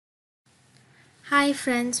Hi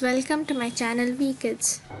friends, welcome to my channel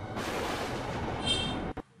wekids.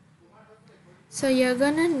 So you're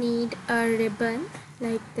gonna need a ribbon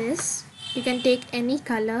like this. You can take any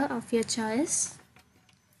color of your choice.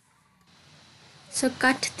 So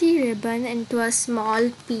cut the ribbon into a small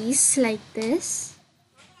piece like this.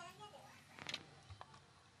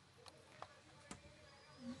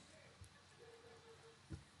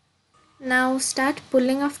 Now start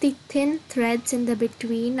pulling off the thin threads in the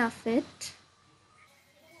between of it.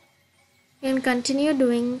 You can continue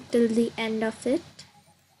doing till the end of it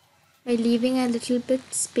by leaving a little bit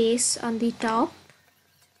space on the top,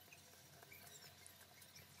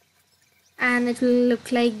 and it will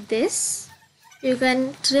look like this. You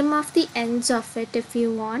can trim off the ends of it if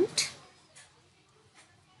you want.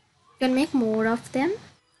 You can make more of them.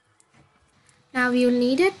 Now you'll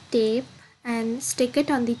need a tape and stick it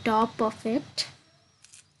on the top of it.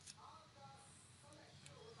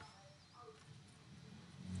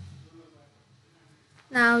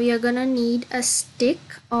 Now you're gonna need a stick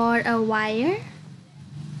or a wire.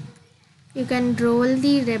 You can roll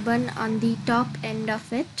the ribbon on the top end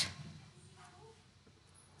of it.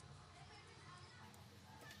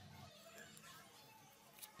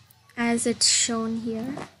 As it's shown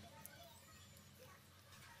here.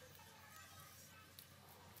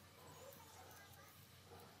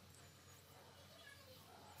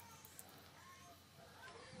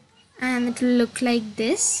 And it will look like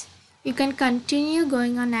this. You can continue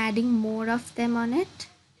going on adding more of them on it,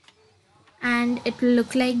 and it will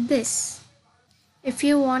look like this. If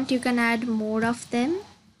you want, you can add more of them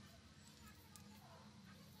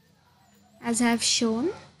as I have shown,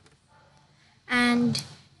 and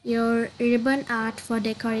your ribbon art for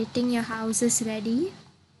decorating your house is ready.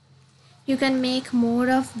 You can make more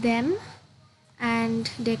of them and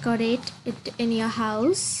decorate it in your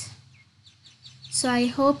house. So I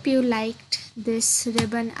hope you liked this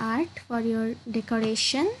ribbon art for your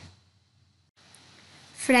decoration.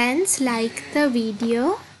 Friends, like the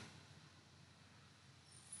video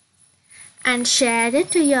and share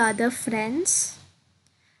it to your other friends.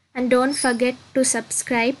 And don't forget to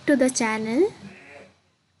subscribe to the channel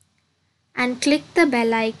and click the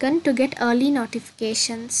bell icon to get early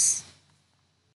notifications.